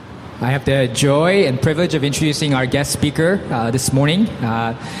I have the joy and privilege of introducing our guest speaker this morning.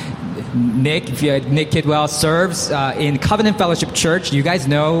 Nick Kidwell serves in Covenant Fellowship Church. You guys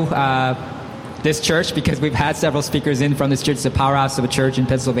know this church because we've had several speakers in from this church. It's a powerhouse of a church in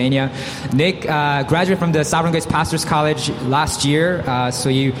Pennsylvania. Nick graduated from the Sovereign Grace Pastors College last year.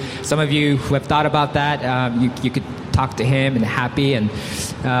 Some of you who have thought about that, you could talk to him and happy. And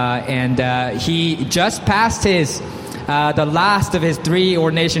he just passed the last of his 3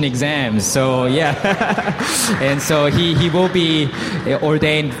 ordination exams. So yeah, and so he will be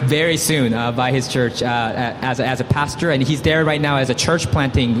ordained very soon by his church as a pastor, and he's there right now as a church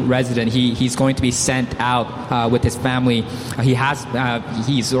planting resident. He's going to be sent out with his family.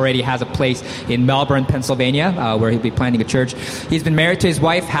 He's already has a place in Melbourne, Pennsylvania, where he'll be planting a church. He's been married to his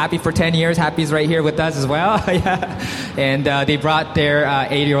wife, Happy, for 10 years. Happy's right here with us as well. Yeah. And they brought their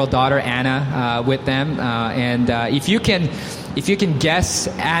 8-year-old daughter Anna with them. And if you can guess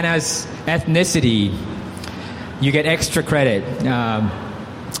Anna's ethnicity, you get extra credit.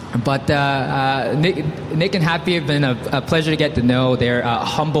 But Nick and Happy have been a pleasure to get to know. They're a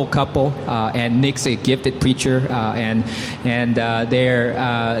humble couple, and Nick's a gifted preacher, and their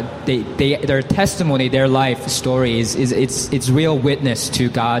testimony, their life story it's real witness to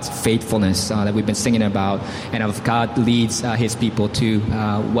God's faithfulness that we've been singing about, and of God leads His people to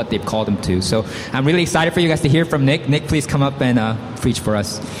what they've called them to. So I'm really excited for you guys to hear from Nick. Nick, please come up and preach for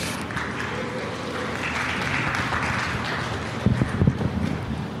us.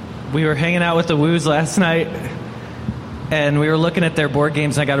 We were hanging out with the Woos last night, and we were looking at their board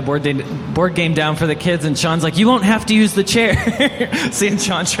games. And I got a board game down for the kids, and Sean's like, "You won't have to use the chair." Seeing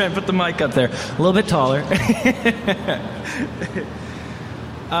Sean try and put the mic up there, a little bit taller.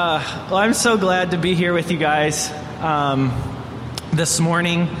 Well, I'm so glad to be here with you guys this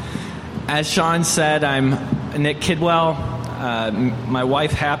morning. As Sean said, I'm Nick Kidwell. My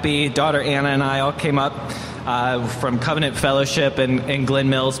wife, Happy, daughter Anna, and I all came up from Covenant Fellowship in Glen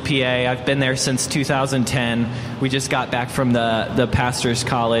Mills, PA. I've been there since 2010. We just got back from the Pastors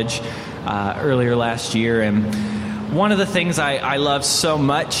College earlier last year. And one of the things I love so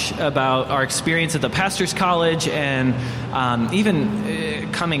much about our experience at the Pastors College and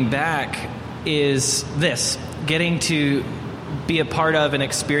even coming back is this, getting to be a part of and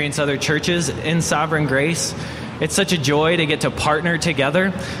experience other churches in Sovereign Grace. It's such a joy to get to partner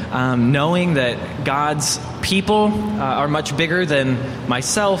together, knowing that God's people are much bigger than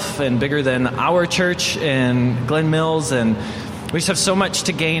myself and bigger than our church in Glen Mills, and we just have so much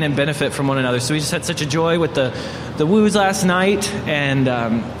to gain and benefit from one another. So we just had such a joy with the Woos last night, and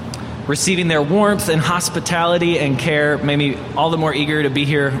receiving their warmth and hospitality and care made me all the more eager to be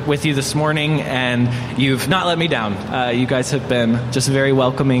here with you this morning, and you've not let me down. You guys have been just very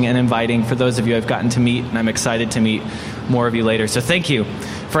welcoming and inviting for those of you I've gotten to meet, and I'm excited to meet more of you later. So thank you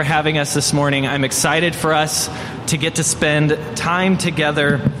for having us this morning. I'm excited for us to get to spend time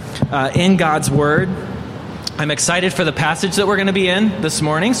together in God's Word. I'm excited for the passage that we're going to be in this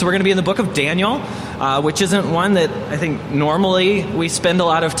morning. So we're going to be in the book of Daniel, which isn't one that I think normally we spend a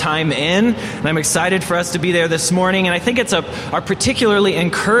lot of time in. And I'm excited for us to be there this morning. And I think it's a particularly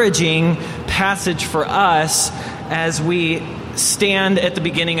encouraging passage for us as we stand at the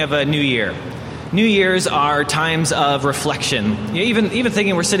beginning of a new year. New Year's are times of reflection. Even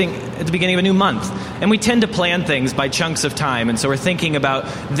thinking we're sitting at the beginning of a new month, and we tend to plan things by chunks of time. And so we're thinking about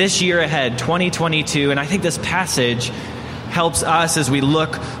this year ahead, 2022, and I think this passage helps us as we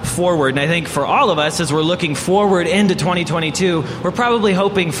look forward. And I think for all of us, as we're looking forward into 2022, we're probably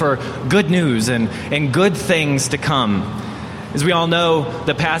hoping for good news and good things to come. As we all know,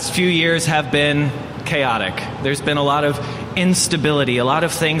 the past few years have been chaotic. There's been a lot of instability. A lot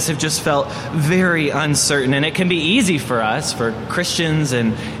of things have just felt very uncertain, and it can be easy for us, for Christians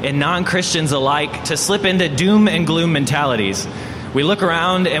and non-Christians alike, to slip into doom and gloom mentalities. We look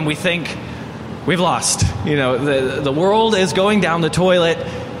around and we think we've lost. The world is going down the toilet,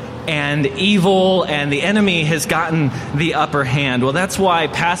 and evil and the enemy has gotten the upper hand. Well, that's why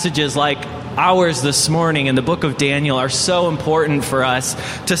passages like ours this morning in the book of Daniel are so important for us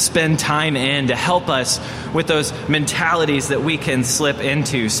to spend time in, to help us with those mentalities that we can slip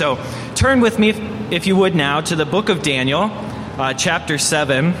into. So turn with me, if you would now, to the book of Daniel, chapter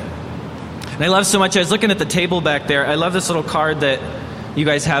 7. And I love so much, I was looking at the table back there, I love this little card that you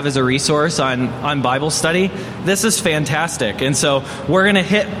guys have as a resource on Bible study. This is fantastic. And so we're going to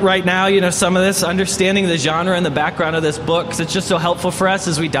hit right now, some of this, understanding the genre and the background of this book, because it's just so helpful for us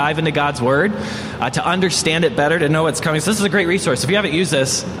as we dive into God's Word, to understand it better, to know what's coming. So this is a great resource. If you haven't used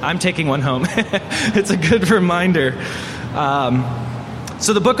this, I'm taking one home. It's a good reminder.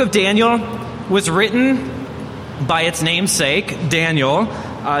 So the book of Daniel was written by its namesake, Daniel,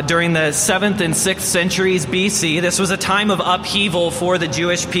 during the 7th and 6th centuries BC. This was a time of upheaval for the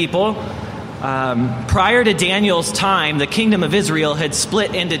Jewish people. Prior to Daniel's time, the kingdom of Israel had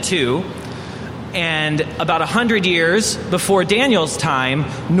split into two. And about 100 years before Daniel's time,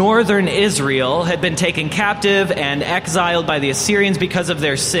 northern Israel had been taken captive and exiled by the Assyrians because of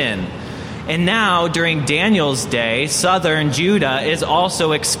their sin. And now, during Daniel's day, southern Judah is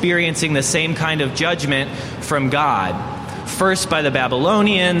also experiencing the same kind of judgment from God. First by the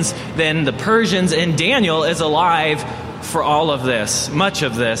Babylonians, then the Persians, and Daniel is alive for all of this, much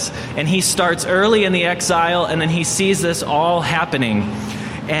of this. And he starts early in the exile, and then he sees this all happening.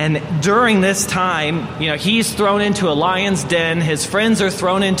 And during this time, he's thrown into a lion's den. His friends are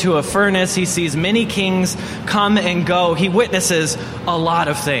thrown into a furnace. He sees many kings come and go. He witnesses a lot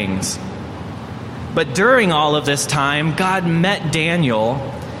of things. But during all of this time, God met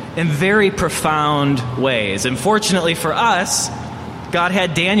Daniel in very profound ways. And fortunately for us, God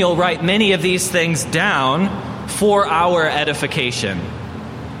had Daniel write many of these things down for our edification.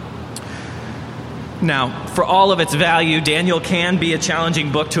 Now, for all of its value, Daniel can be a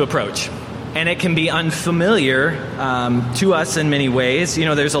challenging book to approach. And it can be unfamiliar to us in many ways.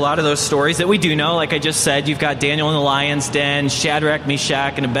 There's a lot of those stories that we do know. Like I just said, you've got Daniel in the lion's den, Shadrach,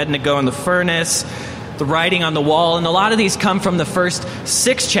 Meshach, and Abednego in the furnace, the writing on the wall. And a lot of these come from the first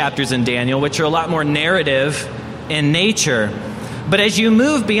 6 chapters in Daniel, which are a lot more narrative in nature. But as you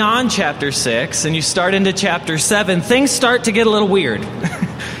move beyond chapter 6 and you start into chapter 7, things start to get a little weird.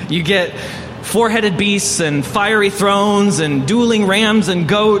 You get 4-headed beasts and fiery thrones and dueling rams and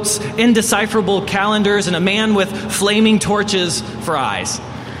goats, indecipherable calendars, and a man with flaming torches for eyes.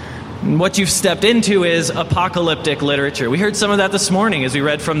 And what you've stepped into is apocalyptic literature. We heard some of that this morning as we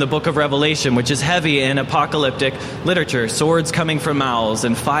read from the book of Revelation, which is heavy in apocalyptic literature. Swords coming from mouths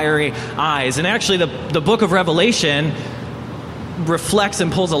and fiery eyes. And actually the book of Revelation reflects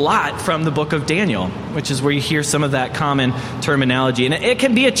and pulls a lot from the book of Daniel, which is where you hear some of that common terminology. And it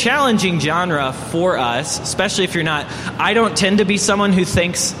can be a challenging genre for us, especially if you're not... I don't tend to be someone who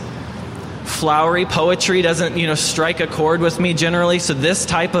thinks flowery poetry doesn't, strike a chord with me generally. So this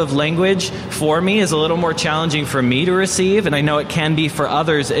type of language for me is a little more challenging for me to receive, and I know it can be for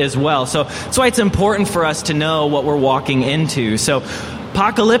others as well. So that's why it's important for us to know what we're walking into. So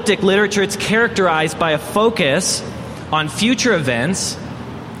apocalyptic literature, it's characterized by a focus on future events,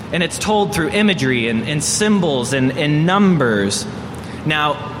 and it's told through imagery and symbols and numbers.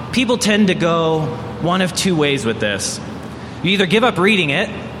 Now, people tend to go one of two ways with this. You either give up reading it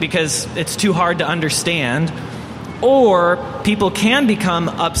because it's too hard to understand, or people can become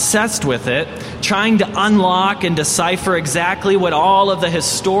obsessed with it, trying to unlock and decipher exactly what all of the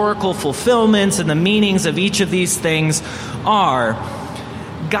historical fulfillments and the meanings of each of these things are.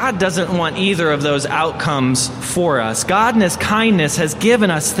 God doesn't want either of those outcomes for us. God in His kindness has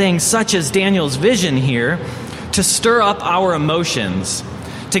given us things such as Daniel's vision here to stir up our emotions,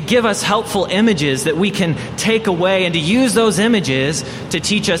 to give us helpful images that we can take away, and to use those images to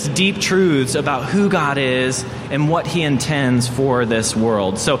teach us deep truths about who God is and what He intends for this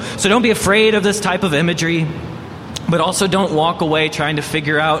world. So don't be afraid of this type of imagery, but also don't walk away trying to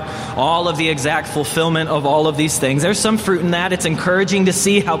figure out all of the exact fulfillment of all of these things. There's some fruit in that. It's encouraging to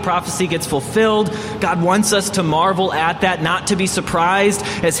see how prophecy gets fulfilled. God wants us to marvel at that, not to be surprised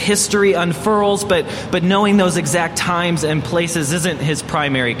as history unfurls, but knowing those exact times and places isn't His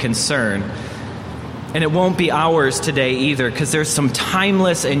primary concern. And it won't be ours today either, because there's some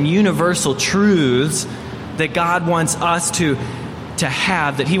timeless and universal truths that God wants us to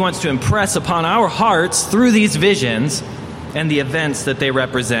have, that He wants to impress upon our hearts through these visions and the events that they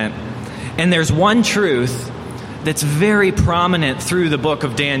represent. And there's one truth that's very prominent through the book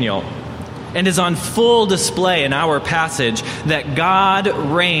of Daniel and is on full display in our passage, that God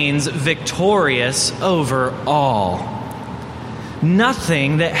reigns victorious over all.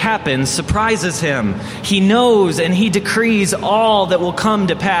 Nothing that happens surprises Him. He knows and He decrees all that will come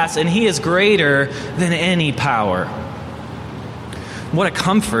to pass, and He is greater than any power. What a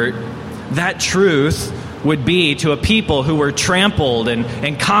comfort that truth would be to a people who were trampled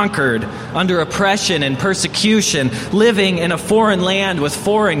and conquered under oppression and persecution, living in a foreign land with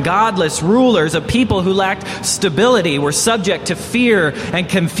foreign godless rulers, a people who lacked stability, were subject to fear and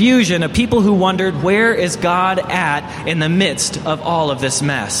confusion, a people who wondered, where is God at in the midst of all of this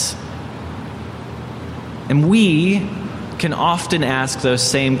mess? And we can often ask those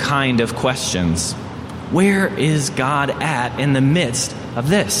same kind of questions. Where is God at in the midst of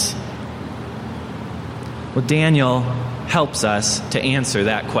this? Well, Daniel helps us to answer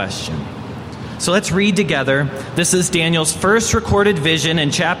that question. So let's read together. This is Daniel's first recorded vision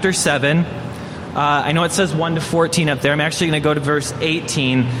in chapter 7. I know it says 1 to 14 up there. I'm actually going to go to verse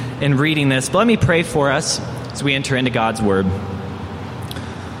 18 in reading this. But let me pray for us as we enter into God's Word.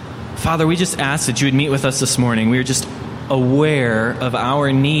 Father, we just ask that you would meet with us this morning. We are just aware of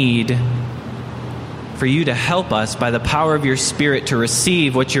our need for you to help us by the power of your Spirit to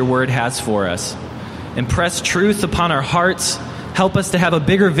receive what your Word has for us. Impress truth upon our hearts. Help us to have a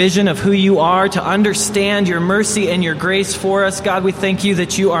bigger vision of who you are, to understand your mercy and your grace for us. God, we thank you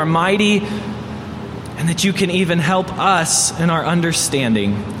that you are mighty and that you can even help us in our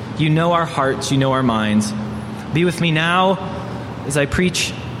understanding. You know our hearts, you know our minds. Be with me now as I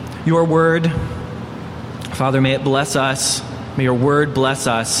preach your word. Father, may it bless us. May your word bless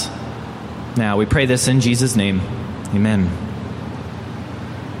us. Now, we pray this in Jesus' name. Amen.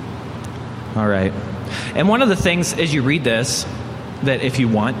 All right. And one of the things as you read this, that if you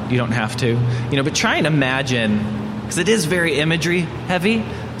want, you don't have to, but try and imagine, because it is very imagery heavy.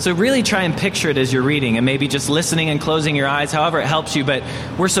 So really try and picture it as you're reading, and maybe just listening and closing your eyes, however it helps you. But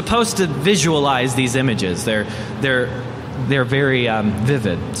we're supposed to visualize these images. They're very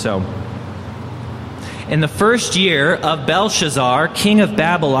vivid. So, in the first year of Belshazzar, king of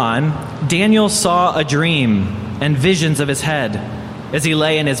Babylon, Daniel saw a dream and visions of his head as he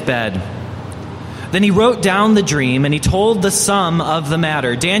lay in his bed. Then he wrote down the dream, and he told the sum of the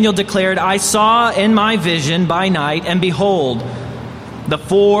matter. Daniel declared, I saw in my vision by night, and behold, the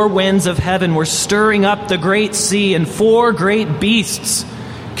four winds of heaven were stirring up the great sea, and four great beasts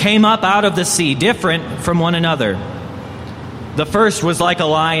came up out of the sea, different from one another. The first was like a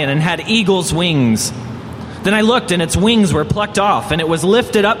lion and had eagle's wings. Then I looked, and its wings were plucked off, and it was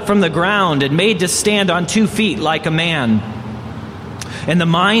lifted up from the ground and made to stand on 2 feet like a man. And the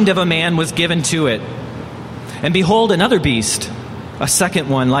mind of a man was given to it. And behold, another beast, a second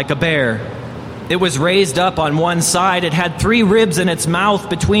one like a bear. It was raised up on one side. It had 3 ribs in its mouth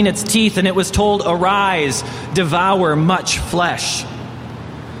between its teeth, and it was told, Arise, devour much flesh.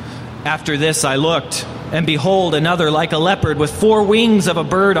 After this I looked, and behold, another like a leopard with 4 wings of a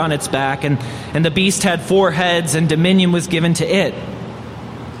bird on its back, and the beast had 4 heads, and dominion was given to it.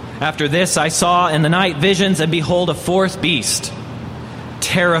 After this I saw in the night visions, and behold, a 4th beast,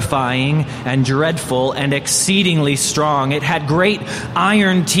 terrifying and dreadful and exceedingly strong. It had great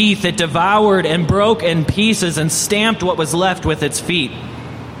iron teeth. It devoured and broke in pieces and stamped what was left with its feet.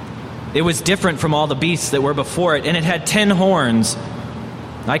 It was different from all the beasts that were before it, and it had 10 horns.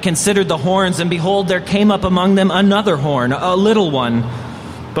 I considered the horns, and behold, there came up among them another horn, a little one,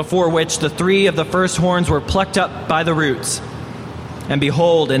 before which the 3 of the first horns were plucked up by the roots. And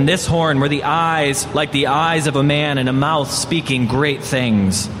behold, in this horn were the eyes like the eyes of a man, and a mouth speaking great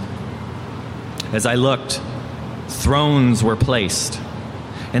things. As I looked, thrones were placed,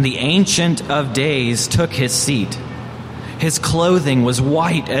 and the Ancient of Days took his seat. His clothing was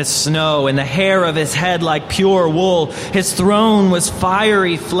white as snow, and the hair of his head like pure wool. His throne was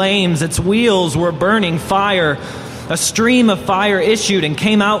fiery flames. Its wheels were burning fire. A stream of fire issued and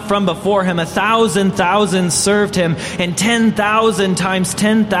came out from before him. 1,000,000 served him, and 10,000 times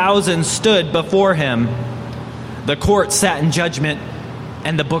 10,000 stood before him. The court sat in judgment,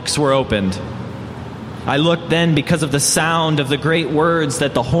 and the books were opened. I looked then because of the sound of the great words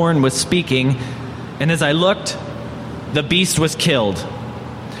that the horn was speaking, and as I looked, the beast was killed,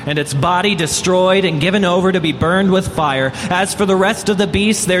 and its body destroyed and given over to be burned with fire. As for the rest of the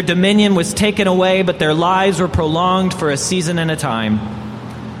beasts, their dominion was taken away, but their lives were prolonged for a season and a time.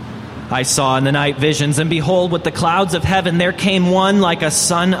 I saw in the night visions, and behold, with the clouds of heaven there came one like a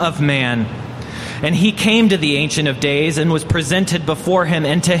son of man. And he came to the Ancient of Days and was presented before him,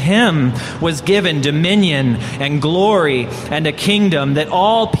 and to him was given dominion and glory and a kingdom, that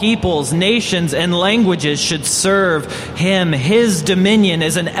all peoples, nations, and languages should serve him. His dominion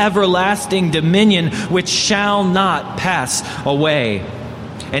is an everlasting dominion which shall not pass away,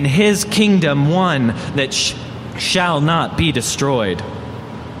 and his kingdom one that shall not be destroyed.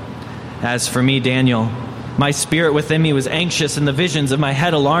 As for me, Daniel, my spirit within me was anxious, and the visions of my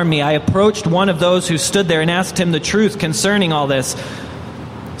head alarmed me. I approached one of those who stood there and asked him the truth concerning all this.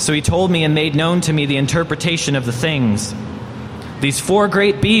 So he told me and made known to me the interpretation of the things. These 4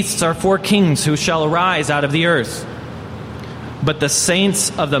 great beasts are 4 kings who shall arise out of the earth. But the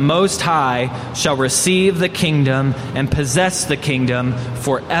saints of the Most High shall receive the kingdom and possess the kingdom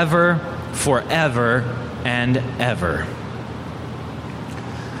forever, forever, and ever.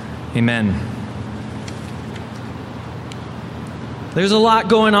 Amen. There's a lot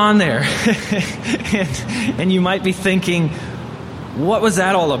going on there. and you might be thinking, what was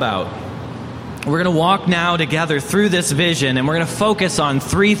that all about? We're going to walk now together through this vision, and we're going to focus on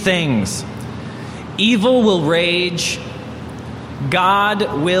 3 things. Evil will rage,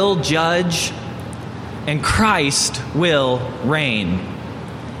 God will judge, and Christ will reign.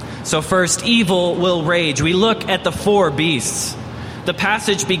 So first, evil will rage. We look at the four beasts. The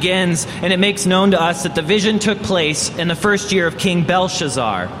passage begins, and it makes known to us that the vision took place in the first year of King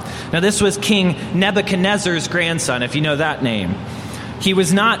Belshazzar. Now, this was King Nebuchadnezzar's grandson, if you know that name. He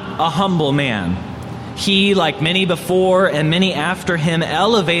was not a humble man. He, like many before and many after him,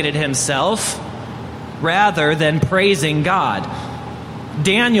 elevated himself rather than praising God.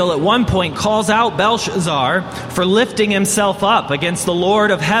 Daniel at one point calls out Belshazzar for lifting himself up against the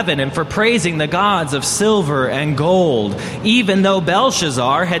Lord of heaven and for praising the gods of silver and gold, even though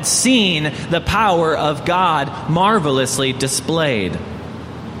Belshazzar had seen the power of God marvelously displayed.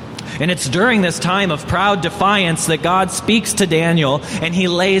 And it's during this time of proud defiance that God speaks to Daniel, and he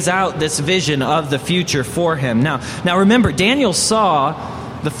lays out this vision of the future for him. Now remember, Daniel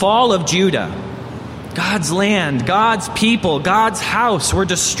saw the fall of Judah. God's land, God's people, God's house were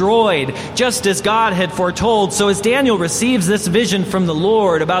destroyed, just as God had foretold. So as Daniel receives this vision from the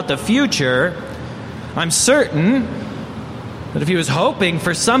Lord about the future, I'm certain that if he was hoping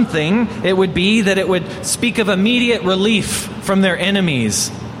for something, it would be that it would speak of immediate relief from their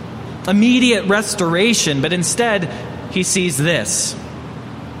enemies, immediate restoration. But instead, he sees this: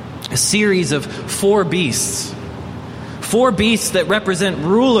 a series of four beasts. Four beasts that represent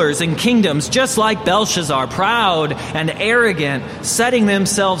rulers and kingdoms, just like Belshazzar, proud and arrogant, setting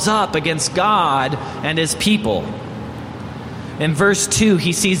themselves up against God and his people. In verse 2,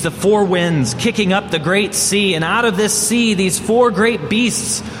 he sees the four winds kicking up the great sea, and out of this sea, these four great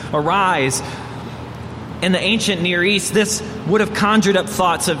beasts arise. In the ancient Near East, this would have conjured up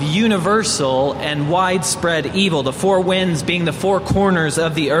thoughts of universal and widespread evil, the four winds being the four corners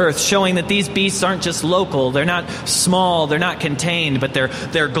of the earth, showing that these beasts aren't just local, they're not small, they're not contained, but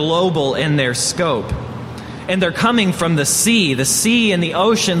they're global in their scope. And they're coming from the sea. The sea and the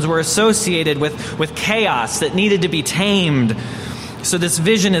oceans were associated with chaos that needed to be tamed. So this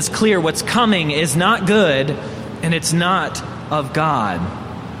vision is clear. What's coming is not good, and it's not of God.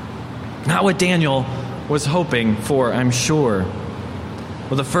 Not what Daniel was hoping for, I'm sure.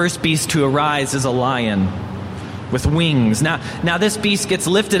 Well, the first beast to arise is a lion with wings. Now this beast gets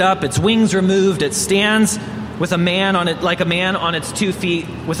lifted up, its wings removed, it stands with a man on it, like a man on its 2 feet,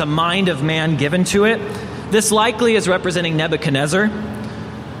 with a mind of man given to it. This likely is representing Nebuchadnezzar,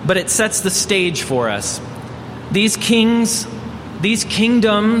 but it sets the stage for us. These kings, these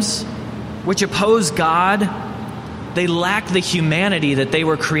kingdoms which oppose God, they lack the humanity that they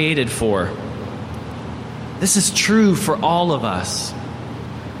were created for. This is true for all of us.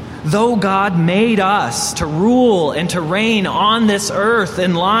 Though God made us to rule and to reign on this earth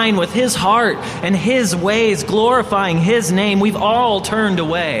in line with His heart and His ways, glorifying His name, we've all turned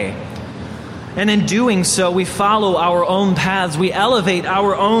away. And in doing so, we follow our own paths. We elevate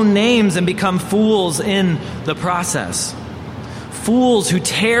our own names and become fools in the process. Fools who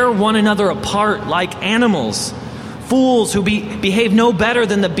tear one another apart like animals. Fools who behave no better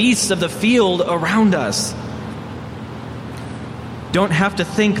than the beasts of the field around us. Don't have to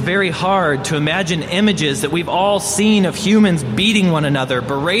think very hard to imagine images that we've all seen of humans beating one another,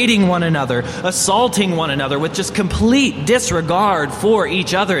 berating one another, assaulting one another with just complete disregard for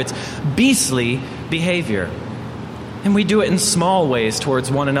each other. It's beastly behavior. And we do it in small ways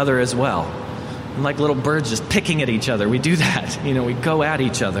towards one another as well. Like little birds just picking at each other. We do that. We go at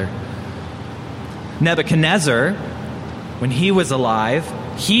each other. Nebuchadnezzar, when he was alive,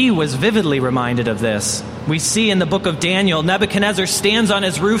 he was vividly reminded of this. We see in the book of Daniel, Nebuchadnezzar stands on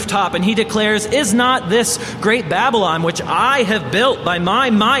his rooftop and he declares, "Is not this great Babylon, which I have built by my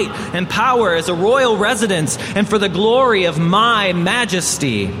might and power as a royal residence and for the glory of my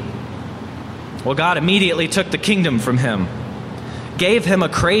majesty?" Well, God immediately took the kingdom from him, gave him a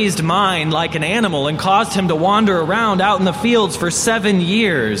crazed mind like an animal, and caused him to wander around out in the fields for 7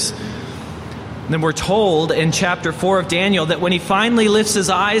 years. And then we're told in chapter 4 of Daniel that when he finally lifts his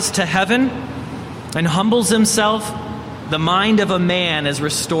eyes to heaven and humbles himself, the mind of a man is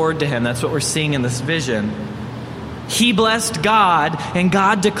restored to him. That's what we're seeing in this vision. He blessed God, and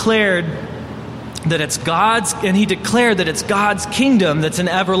God declared that it's God's, and he declared that it's God's kingdom that's an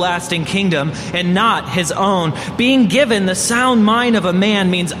everlasting kingdom and not his own. Being given the sound mind of a man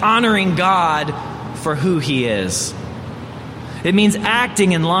means honoring God for who he is. It means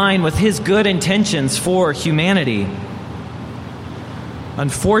acting in line with his good intentions for humanity.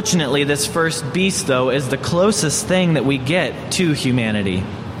 Unfortunately, this first beast, though, is the closest thing that we get to humanity.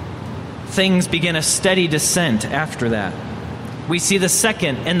 Things begin a steady descent after that. We see the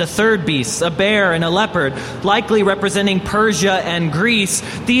second and the third beasts, a bear and a leopard, likely representing Persia and Greece.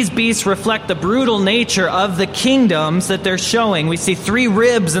 These beasts reflect the brutal nature of the kingdoms that they're showing. We see 3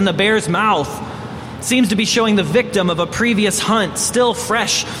 ribs in the bear's mouth, seems to be showing the victim of a previous hunt still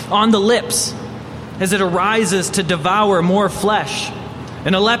fresh on the lips as it arises to devour more flesh.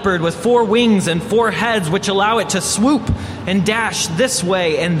 And a leopard with 4 wings and 4 heads which allow it to swoop and dash this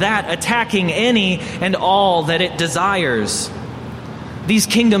way and that, attacking any and all that it desires. These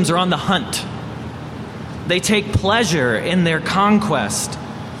kingdoms are on the hunt. They take pleasure in their conquest,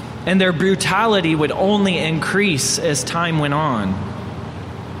 and their brutality would only increase as time went on.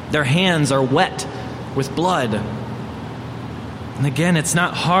 Their hands are wet with blood. And again, it's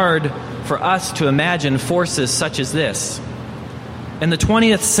not hard for us to imagine forces such as this. In the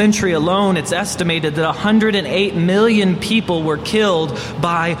 20th century alone, it's estimated that 108 million people were killed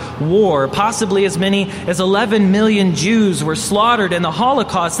by war. Possibly as many as 11 million Jews were slaughtered in the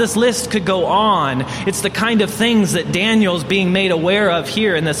Holocaust. This list could go on. It's the kind of things that Daniel's being made aware of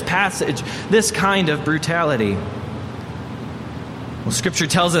here in this passage, this kind of brutality. Well, Scripture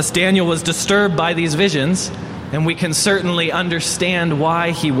tells us Daniel was disturbed by these visions, and we can certainly understand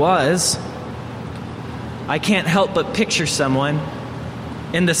why he was. I can't help but picture someone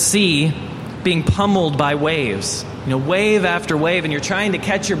in the sea being pummeled by waves. Wave after wave, and you're trying to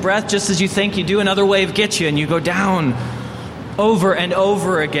catch your breath just as you think you do. Another wave gets you, and you go down over and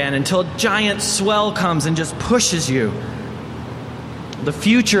over again until a giant swell comes and just pushes you. The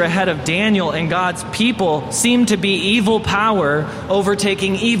future ahead of Daniel and God's people seemed to be evil power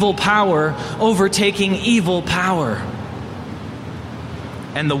overtaking evil power, overtaking evil power.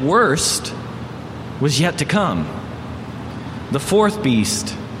 And the worst was yet to come. The 4th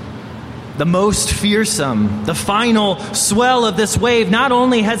beast, the most fearsome, the final swell of this wave. Not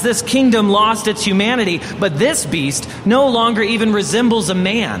only has this kingdom lost its humanity, but this beast no longer even resembles a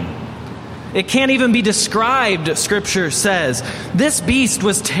man. It can't even be described, Scripture says. This beast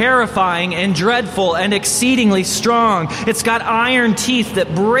was terrifying and dreadful and exceedingly strong. It's got iron teeth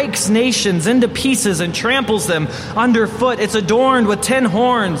that breaks nations into pieces and tramples them underfoot. It's adorned with 10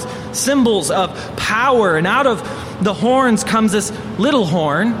 horns, symbols of power. And out of the horns comes this little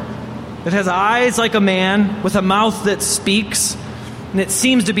horn that has eyes like a man with a mouth that speaks. And it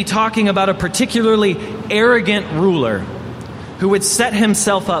seems to be talking about a particularly arrogant ruler who would set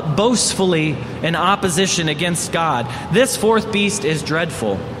himself up boastfully in opposition against God. This 4th beast is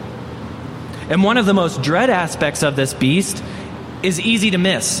dreadful. And one of the most dread aspects of this beast is easy to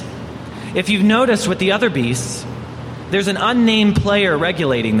miss. If you've noticed with the other beasts, there's an unnamed player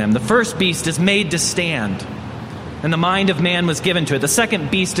regulating them. The first beast is made to stand, and the mind of man was given to it. The second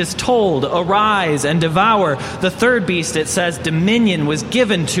beast is told, arise and devour. The third beast, it says, dominion was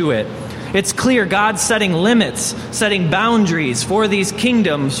given to it. It's clear God's setting limits, setting boundaries for these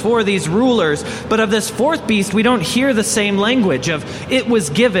kingdoms, for these rulers. But of this 4th beast, we don't hear the same language of it was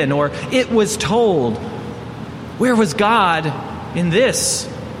given or it was told. Where was God in this?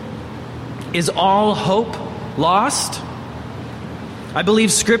 Is all hope lost? I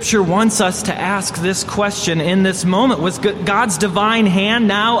believe Scripture wants us to ask this question in this moment. Was God's divine hand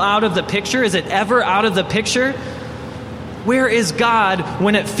now out of the picture? Is it ever out of the picture? Where is God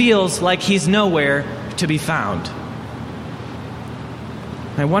when it feels like He's nowhere to be found?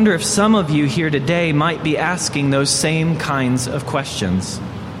 I wonder if some of you here today might be asking those same kinds of questions.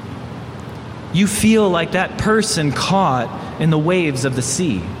 You feel like that person caught in the waves of the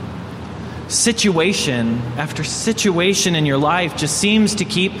sea. Situation after situation in your life just seems to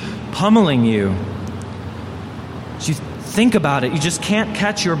keep pummeling you. As you think about it, you just can't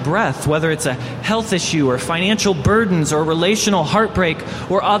catch your breath, whether it's a health issue or financial burdens or relational heartbreak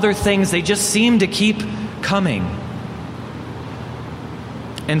or other things. They just seem to keep coming.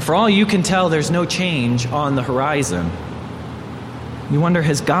 And for all you can tell, there's no change on the horizon. You wonder,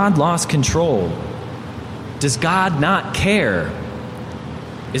 has God lost control? Does God not care?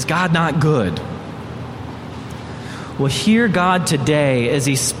 Is God not good? Well, hear God today as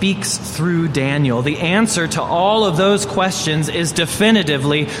He speaks through Daniel. The answer to all of those questions is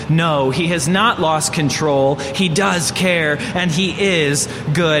definitively no. He has not lost control. He does care, and He is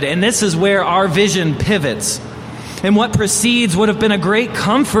good. And this is where our vision pivots. And what precedes would have been a great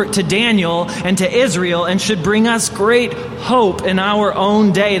comfort to Daniel and to Israel and should bring us great hope in our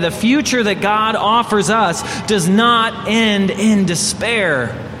own day. The future that God offers us does not end in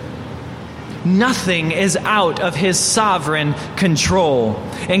despair. Nothing is out of His sovereign control.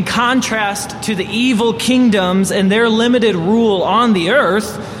 In contrast to the evil kingdoms and their limited rule on the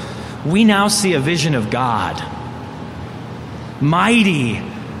earth, we now see a vision of God. Mighty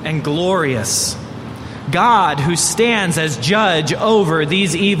and glorious. God who stands as judge over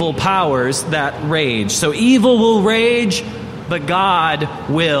these evil powers that rage. So evil will rage, but God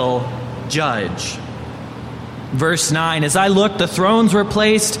will judge. Verse 9, as I looked, the thrones were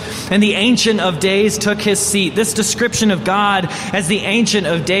placed, and the Ancient of Days took his seat. This description of God as the Ancient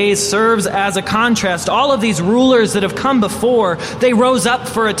of Days serves as a contrast. All of these rulers that have come before, they rose up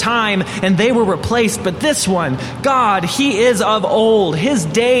for a time, and they were replaced. But this one, God, he is of old. His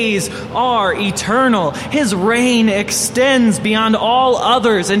days are eternal. His reign extends beyond all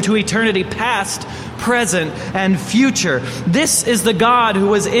others into eternity past, present, and future. This is the God who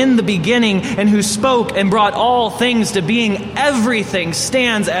was in the beginning and who spoke and brought all things to being. Everything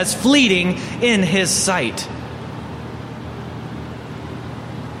stands as fleeting in his sight.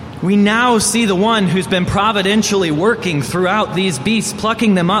 We now see the one who's been providentially working throughout these beasts,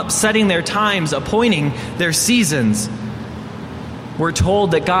 plucking them up, setting their times, appointing their seasons. We're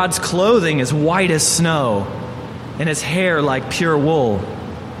told that God's clothing is white as snow and his hair like pure wool.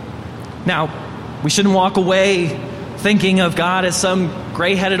 Now, we shouldn't walk away thinking of God as some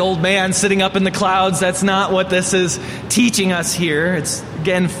gray-headed old man sitting up in the clouds. That's not what this is teaching us here. It's,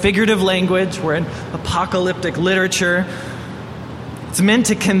 again, figurative language. We're in apocalyptic literature. It's meant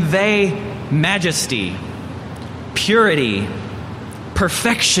to convey majesty, purity,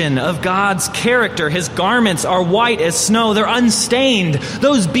 perfection of God's character. His garments are white as snow. They're unstained.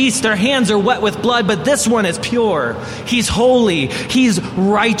 Those beasts, their hands are wet with blood, but this one is pure. He's holy. He's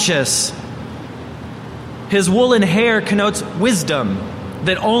righteous. His woolen hair connotes wisdom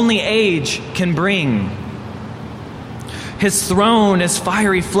that only age can bring. His throne is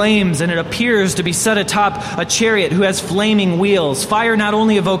fiery flames, and it appears to be set atop a chariot who has flaming wheels. Fire not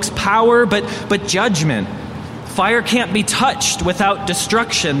only evokes power, but judgment. Fire can't be touched without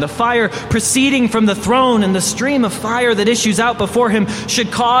destruction. The fire proceeding from the throne and the stream of fire that issues out before him should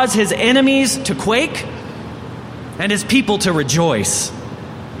cause his enemies to quake and his people to rejoice.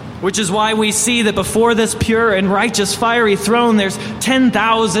 Which is why we see that before this pure and righteous fiery throne, there's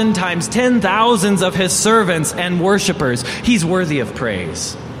 10,000 times 10,000s of his servants and worshipers. He's worthy of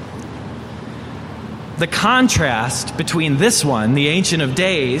praise. The contrast between this one, the Ancient of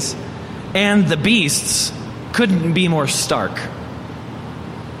Days, and the beasts couldn't be more stark.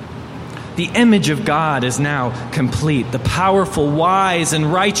 The image of God is now complete. The powerful, wise,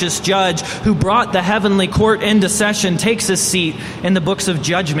 and righteous judge who brought the heavenly court into session takes his seat, and the books of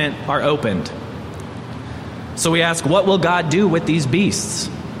judgment are opened. So we ask, what will God do with these beasts?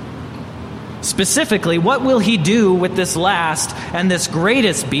 Specifically, what will he do with this last and this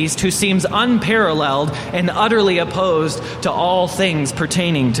greatest beast who seems unparalleled and utterly opposed to all things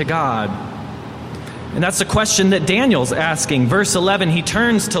pertaining to God? And that's the question that Daniel's asking. Verse 11, he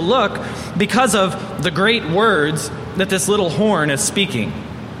turns to look because of the great words that this little horn is speaking.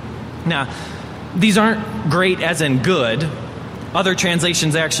 Now, these aren't great as in good. Other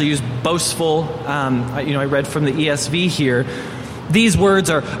translations actually use boastful. I read from the ESV here. These words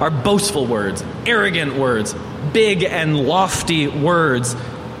are boastful words, arrogant words, big and lofty words.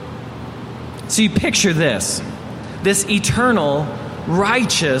 So you picture this eternal,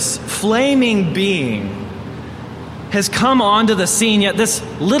 righteous, flaming being has come onto the scene, yet this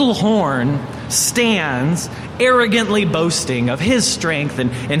little horn stands arrogantly boasting of his strength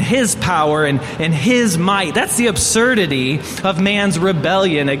and his power and his might. That's the absurdity of man's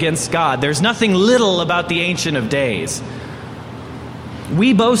rebellion against God. There's nothing little about the Ancient of Days.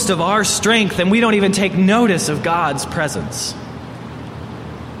 We boast of our strength and we don't even take notice of God's presence.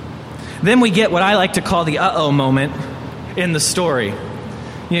 Then we get what I like to call the uh-oh moment in the story.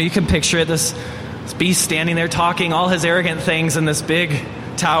 You can picture it, this beast standing there talking all his arrogant things, and this big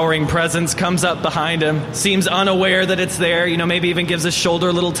towering presence comes up behind him, seems unaware that it's there, maybe even gives his shoulder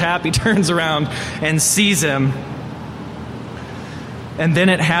a little tap. He turns around and sees him. And then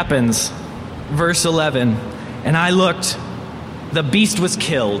it happens. Verse 11, and I looked, the beast was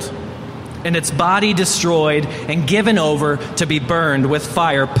killed, and its body destroyed and given over to be burned with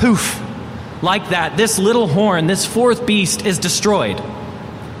fire. Poof! Like that, this little horn, this fourth beast, is destroyed.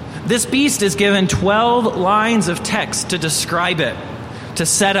 This beast is given 12 lines of text to describe it, to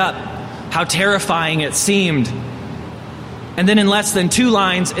set up how terrifying it seemed. And then in less than 2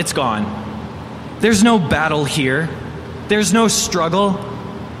 lines, it's gone. There's no battle here. There's no struggle.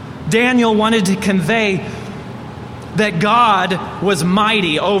 Daniel wanted to convey that God was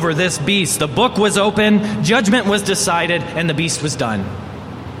mighty over this beast. The book was open, judgment was decided, and the beast was done.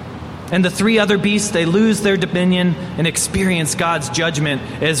 And the 3 other beasts, they lose their dominion and experience God's judgment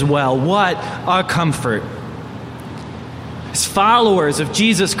as well. What a comfort. As followers of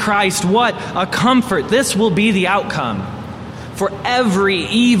Jesus Christ, what a comfort. This will be the outcome for every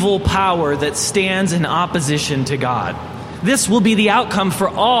evil power that stands in opposition to God. This will be the outcome for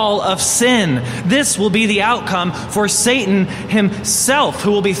all of sin. This will be the outcome for Satan himself,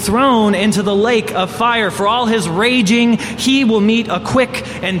 who will be thrown into the lake of fire. For all his raging, he will meet a quick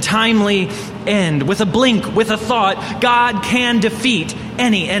and timely end. With a blink, with a thought, God can defeat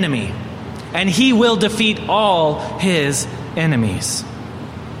any enemy, and he will defeat all his enemies.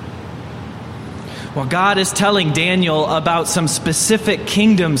 While God is telling Daniel about some specific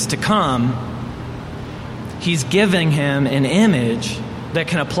kingdoms to come, he's giving him an image that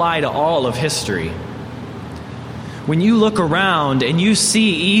can apply to all of history. When you look around and you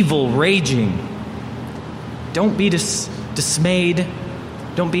see evil raging, don't be dismayed.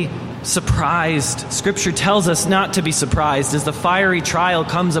 Don't be surprised. Scripture tells us not to be surprised as the fiery trial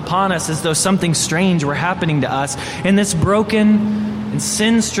comes upon us as though something strange were happening to us. In this broken and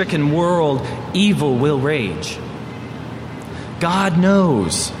sin-stricken world, evil will rage. God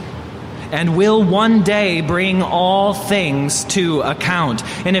knows and will one day bring all things to account.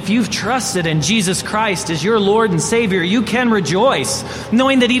 And if you've trusted in Jesus Christ as your Lord and Savior, you can rejoice,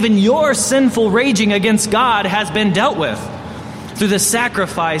 knowing that even your sinful raging against God has been dealt with through the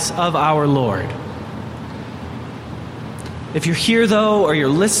sacrifice of our Lord. If you're here, though, or you're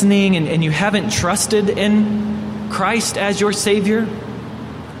listening and you haven't trusted in Christ as your Savior,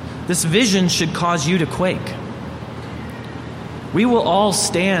 this vision should cause you to quake. We will all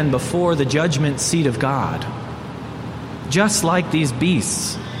stand before the judgment seat of God, just like these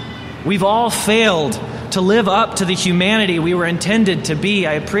beasts. We've all failed to live up to the humanity we were intended to be.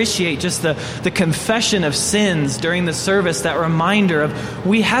 I appreciate just the confession of sins during the service, that reminder of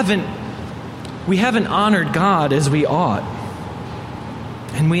we haven't honored God as we ought.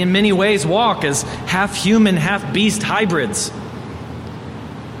 And we in many ways walk as half human, half beast hybrids,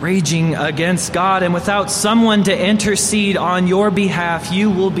 raging against God, and without someone to intercede on your behalf,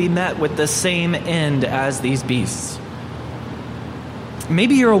 you will be met with the same end as these beasts.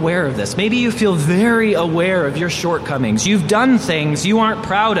 Maybe you're aware of this. Maybe you feel very aware of your shortcomings. You've done things you aren't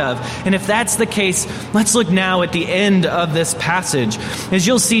proud of. And if that's the case, let's look now at the end of this passage. As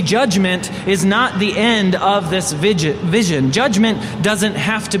you'll see, judgment is not the end of this vision. Judgment doesn't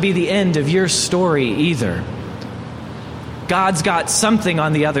have to be the end of your story either. God's got something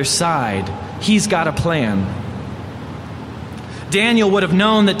on the other side. He's got a plan. Daniel would have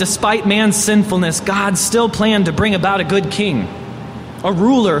known that despite man's sinfulness, God still planned to bring about a good king, a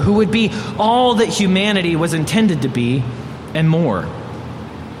ruler who would be all that humanity was intended to be and more.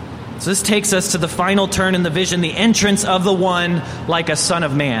 So this takes us to the final turn in the vision, the entrance of the one like a son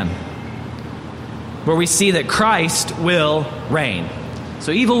of man, where we see that Christ will reign.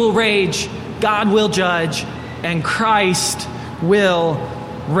 So evil will rage, God will judge, and Christ will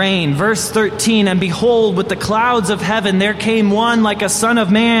reign. Verse 13, and behold, with the clouds of heaven there came one like a son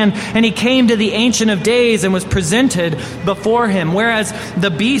of man, and he came to the Ancient of Days and was presented before him. Whereas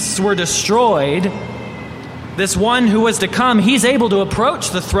the beasts were destroyed, this one who was to come, he's able to approach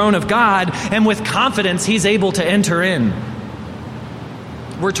the throne of God, and with confidence he's able to enter in.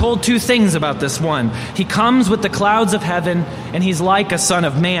 We're told two things about this one. He comes with the clouds of heaven, and he's like a son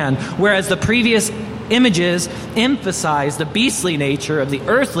of man. Whereas the previous images emphasize the beastly nature of the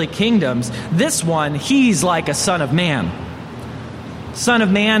earthly kingdoms, this one, he's like a son of man. Son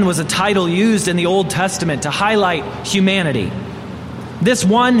of man was a title used in the Old Testament to highlight humanity. This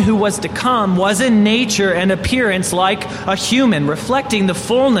one who was to come was in nature and appearance like a human, reflecting the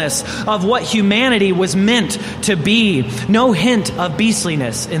fullness of what humanity was meant to be. No hint of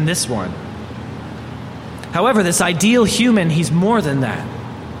beastliness in this one. However, this ideal human, he's more than that.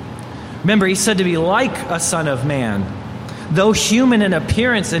 Remember, he's said to be like a son of man. Though human in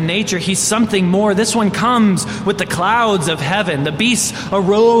appearance and nature, he's something more. This one comes with the clouds of heaven. The beasts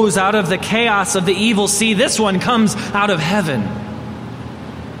arose out of the chaos of the evil sea. This one comes out of heaven.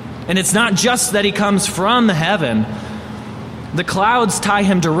 And it's not just that he comes from heaven. The clouds tie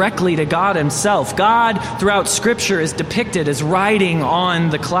him directly to God himself. God, throughout Scripture, is depicted as riding on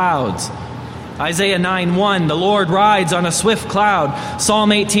the clouds. Isaiah 9:1, the Lord rides on a swift cloud.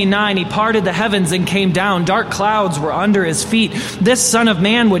 Psalm 18:9, he parted the heavens and came down. Dark clouds were under his feet. This Son of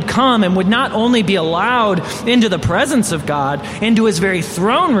Man would come and would not only be allowed into the presence of God, into his very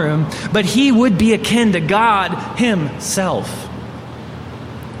throne room, but he would be akin to God himself.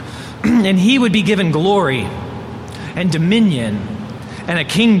 And he would be given glory and dominion and a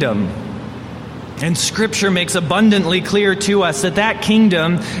kingdom. And Scripture makes abundantly clear to us that that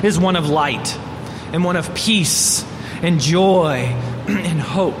kingdom is one of light and one of peace and joy and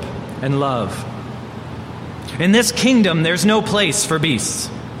hope and love. In this kingdom, there's no place for beasts.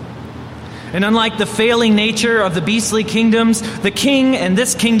 And unlike the failing nature of the beastly kingdoms, the king and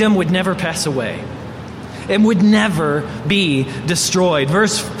this kingdom would never pass away. and would never be destroyed.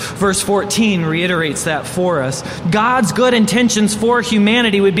 Verse 14 reiterates that for us. God's good intentions for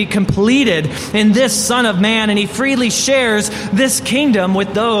humanity would be completed in this Son of Man, and he freely shares this kingdom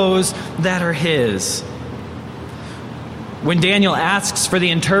with those that are his. When Daniel asks for the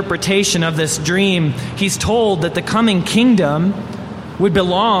interpretation of this dream, he's told that the coming kingdom would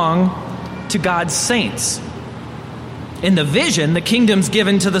belong to God's saints. In the vision, the kingdom's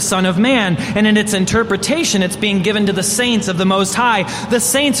given to the Son of Man, and in its interpretation, it's being given to the saints of the Most High. The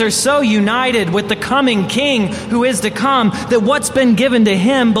saints are so united with the coming King who is to come that what's been given to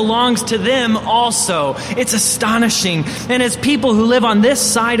him belongs to them also. It's astonishing. And as people who live on this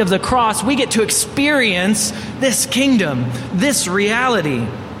side of the cross, we get to experience this kingdom, this reality.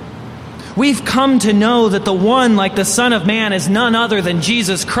 We've come to know that the one like the Son of Man is none other than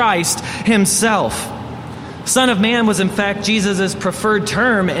Jesus Christ himself. Son of Man was in fact Jesus' preferred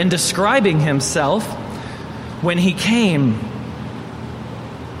term in describing himself when he came.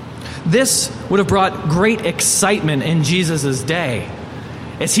 This would have brought great excitement in Jesus' day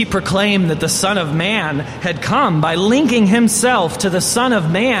as he proclaimed that the Son of Man had come. By linking himself to the Son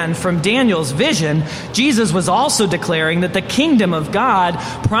of Man from Daniel's vision, Jesus was also declaring that the kingdom of God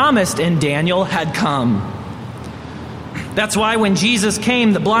promised in Daniel had come. That's why when Jesus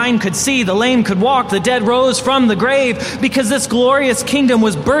came, the blind could see, the lame could walk, the dead rose from the grave, because this glorious kingdom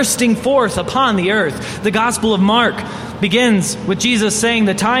was bursting forth upon the earth. The Gospel of Mark begins with Jesus saying,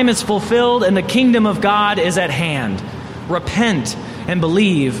 "The time is fulfilled and the kingdom of God is at hand. Repent and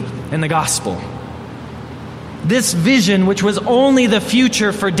believe in the gospel." This vision, which was only the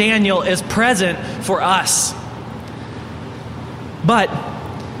future for Daniel, is present for us. But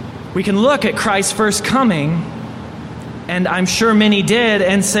we can look at Christ's first coming, and I'm sure many did,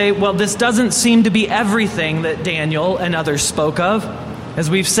 and say, well, this doesn't seem to be everything that Daniel and others spoke of. As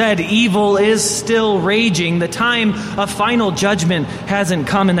we've said, evil is still raging. The time of final judgment hasn't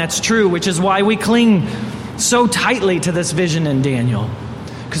come, and that's true, which is why we cling so tightly to this vision in Daniel,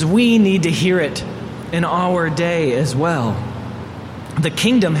 because we need to hear it in our day as well. The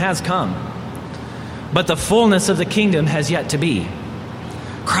kingdom has come, but the fullness of the kingdom has yet to be.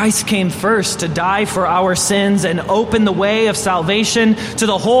 Christ came first to die for our sins and open the way of salvation to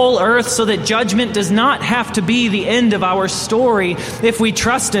the whole earth so that judgment does not have to be the end of our story if we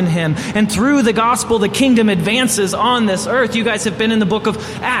trust in him. And through the gospel, the kingdom advances on this earth. You guys have been in the book of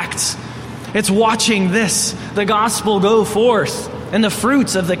Acts. It's watching this, the gospel go forth, and the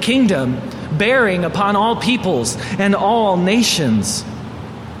fruits of the kingdom bearing upon all peoples and all nations.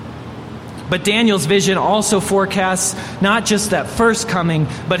 But Daniel's vision also forecasts not just that first coming,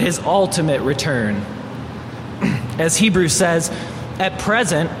 but his ultimate return. As Hebrews says, at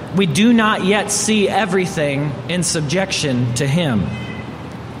present, we do not yet see everything in subjection to him.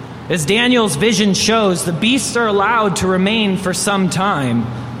 As Daniel's vision shows, the beasts are allowed to remain for some time.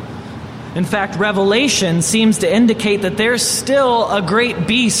 In fact, Revelation seems to indicate that there's still a great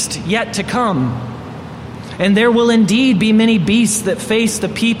beast yet to come. And there will indeed be many beasts that face the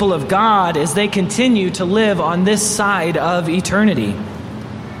people of God as they continue to live on this side of eternity.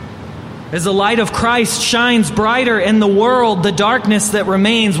 As the light of Christ shines brighter in the world, the darkness that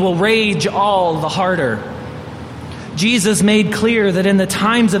remains will rage all the harder. Jesus made clear that in the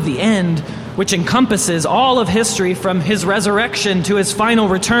times of the end, which encompasses all of history from his resurrection to his final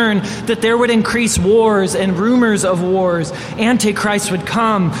return, that there would increase wars and rumors of wars. Antichrist would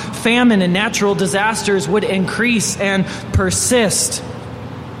come. Famine and natural disasters would increase and persist.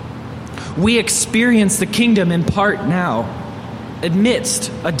 We experience the kingdom in part now,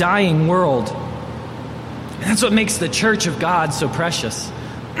 amidst a dying world. And that's what makes the church of God so precious.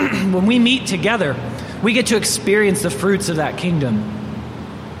 When we meet together, we get to experience the fruits of that kingdom.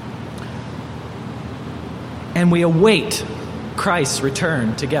 And we await Christ's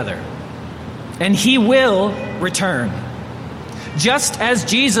return together. And he will return. Just as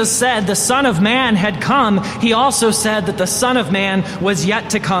Jesus said the Son of Man had come, he also said that the Son of Man was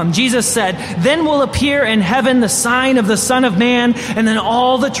yet to come. Jesus said, "Then will appear in heaven the sign of the Son of Man, and then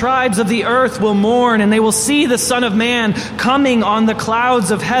all the tribes of the earth will mourn, and they will see the Son of Man coming on the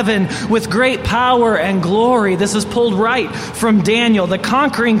clouds of heaven with great power and glory." This is pulled right from Daniel. The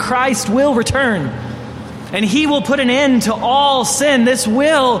conquering Christ will return, and he will put an end to all sin. This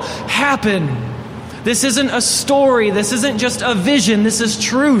will happen. This isn't a story. This isn't just a vision. This is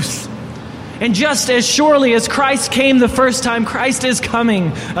truth. And just as surely as Christ came the first time, Christ is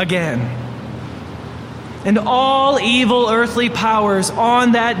coming again. And all evil earthly powers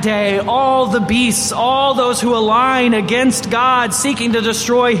on that day, all the beasts, all those who align against God, seeking to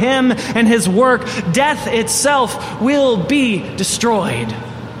destroy him and his work, death itself will be destroyed.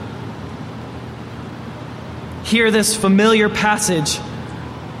 hear this familiar passage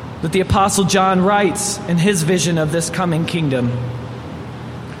that the Apostle John writes in his vision of this coming kingdom.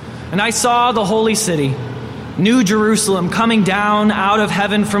 And I saw the holy city, New Jerusalem, coming down out of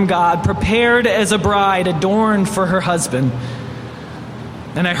heaven from God, prepared as a bride adorned for her husband.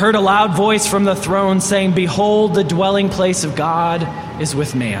 And I heard a loud voice from the throne saying, "Behold, the dwelling place of God is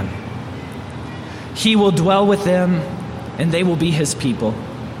with man. He will dwell with them, and they will be his people.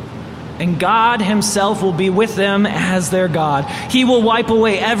 And God himself will be with them as their God. He will wipe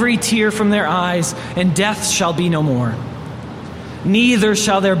away every tear from their eyes, and death shall be no more. Neither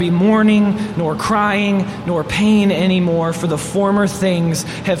shall there be mourning, nor crying, nor pain anymore, for the former things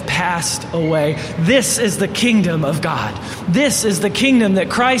have passed away." This is the kingdom of God. This is the kingdom that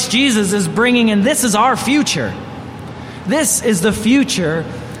Christ Jesus is bringing, and this is our future. This is the future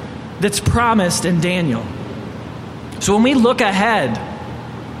that's promised in Daniel. So when we look ahead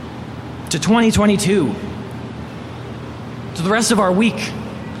to 2022, to the rest of our week,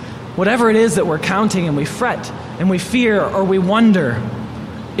 whatever it is that we're counting and we fret and we fear or we wonder,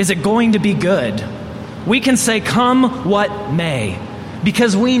 is it going to be good? We can say, come what may,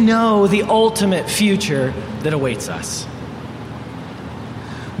 because we know the ultimate future that awaits us.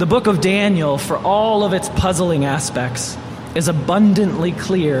 The book of Daniel, for all of its puzzling aspects, is abundantly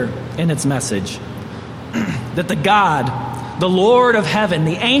clear in its message. That the God, the Lord of heaven,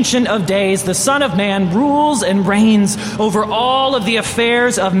 the Ancient of Days, the Son of Man, rules and reigns over all of the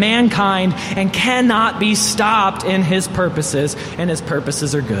affairs of mankind and cannot be stopped in his purposes, and his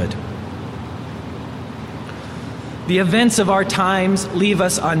purposes are good. The events of our times leave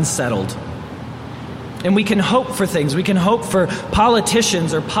us unsettled. And we can hope for things. We can hope for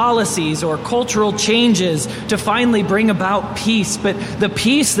politicians or policies or cultural changes to finally bring about peace. But the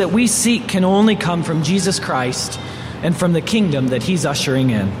peace that we seek can only come from Jesus Christ and from the kingdom that he's ushering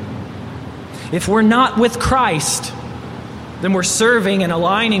in. If we're not with Christ, then we're serving and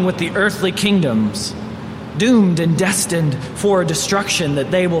aligning with the earthly kingdoms, doomed and destined for destruction that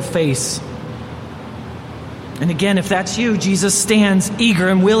they will face. And again, if that's you, Jesus stands eager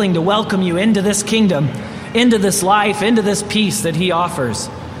and willing to welcome you into this kingdom, into this life, into this peace that he offers.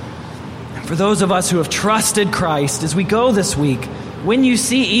 And for those of us who have trusted Christ, as we go this week, when you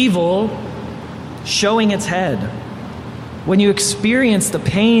see evil showing its head, when you experience the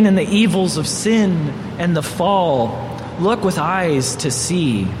pain and the evils of sin and the fall, look with eyes to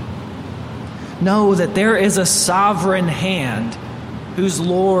see. Know that there is a sovereign hand who's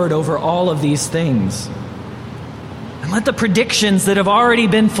Lord over all of these things. And let the predictions that have already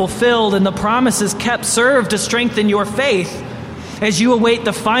been fulfilled and the promises kept serve to strengthen your faith as you await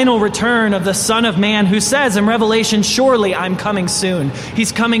the final return of the Son of Man, who says in Revelation, "Surely I'm coming soon."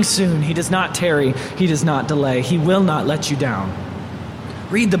 He's coming soon. He does not tarry. He does not delay. He will not let you down.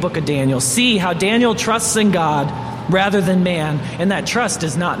 Read the book of Daniel. See how Daniel trusts in God rather than man, and that trust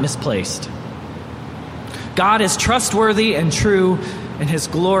is not misplaced. God is trustworthy and true, and his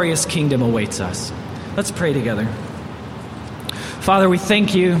glorious kingdom awaits us. Let's pray together. Father, we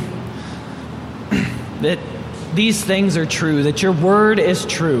thank you that these things are true, that your word is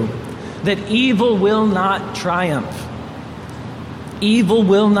true, that evil will not triumph. Evil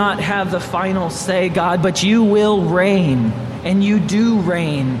will not have the final say, God, but you will reign, and you do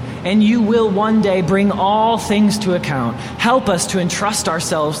reign, and you will one day bring all things to account. Help us to entrust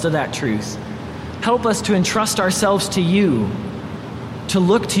ourselves to that truth. Help us to entrust ourselves to you, to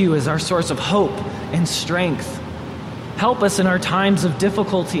look to you as our source of hope and strength. Help us in our times of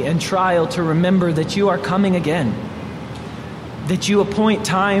difficulty and trial to remember that you are coming again, that you appoint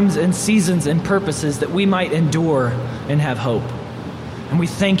times and seasons and purposes that we might endure and have hope. And we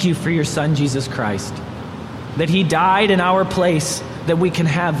thank you for your Son, Jesus Christ, that he died in our place that we can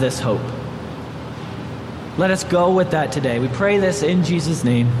have this hope. Let us go with that today. We pray this in Jesus'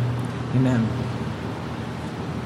 name. Amen.